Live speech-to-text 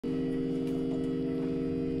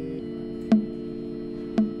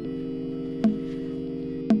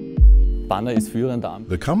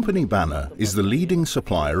The company Banner is the leading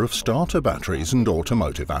supplier of starter batteries and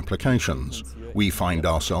automotive applications. We find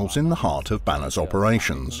ourselves in the heart of Banner's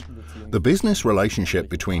operations. The business relationship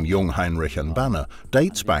between Jungheinrich and Banner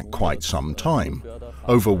dates back quite some time.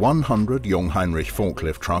 Over 100 Jungheinrich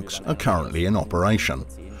forklift trucks are currently in operation.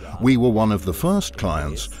 We were one of the first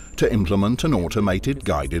clients to implement an automated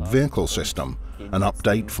guided vehicle system. An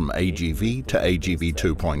update from AGV to AGV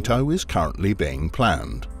 2.0 is currently being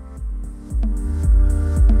planned.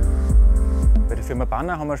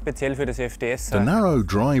 The narrow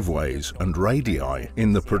driveways and radii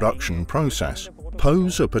in the production process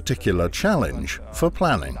pose a particular challenge for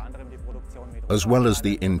planning, as well as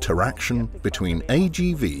the interaction between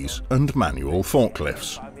AGVs and manual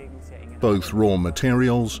forklifts. Both raw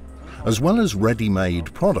materials as well as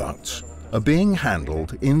ready-made products are being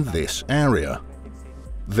handled in this area.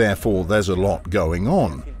 Therefore, there's a lot going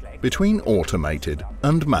on between automated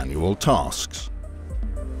and manual tasks.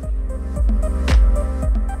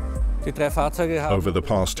 Over the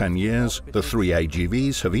past 10 years, the 3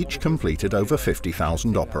 AGVs have each completed over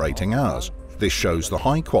 50,000 operating hours. This shows the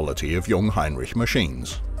high quality of Jungheinrich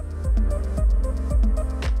machines.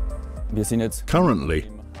 Currently,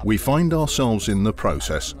 we find ourselves in the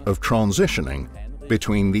process of transitioning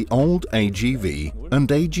between the old AGV and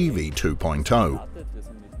AGV 2.0.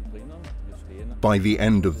 By the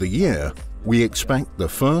end of the year, we expect the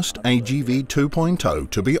first AGV 2.0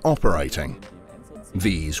 to be operating.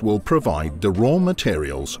 These will provide the raw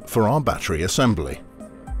materials for our battery assembly.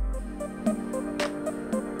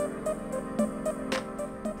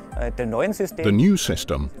 The new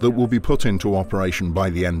system that will be put into operation by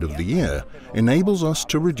the end of the year enables us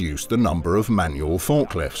to reduce the number of manual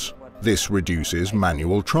forklifts. This reduces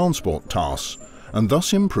manual transport tasks and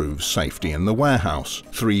thus improves safety in the warehouse.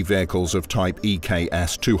 3 vehicles of type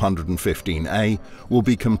EKS 215A will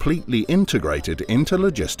be completely integrated into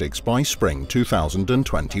logistics by spring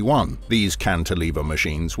 2021. These cantilever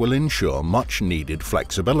machines will ensure much needed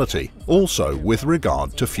flexibility, also with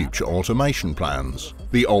regard to future automation plans.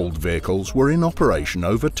 The old vehicles were in operation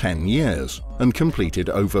over 10 years and completed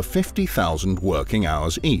over 50,000 working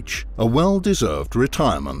hours each, a well-deserved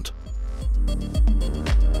retirement.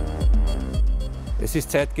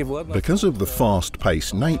 Because of the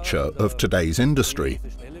fast-paced nature of today's industry,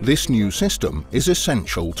 this new system is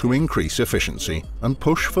essential to increase efficiency and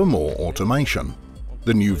push for more automation.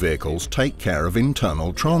 The new vehicles take care of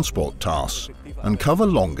internal transport tasks and cover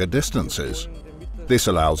longer distances. This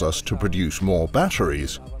allows us to produce more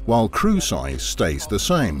batteries while crew size stays the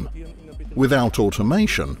same. Without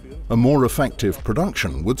automation, a more effective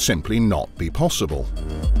production would simply not be possible.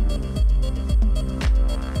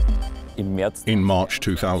 In March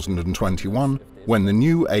 2021, when the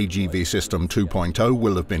new AGV System 2.0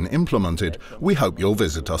 will have been implemented, we hope you'll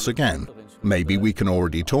visit us again. Maybe we can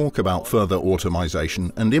already talk about further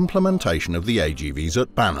automation and implementation of the AGVs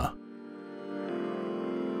at Banner.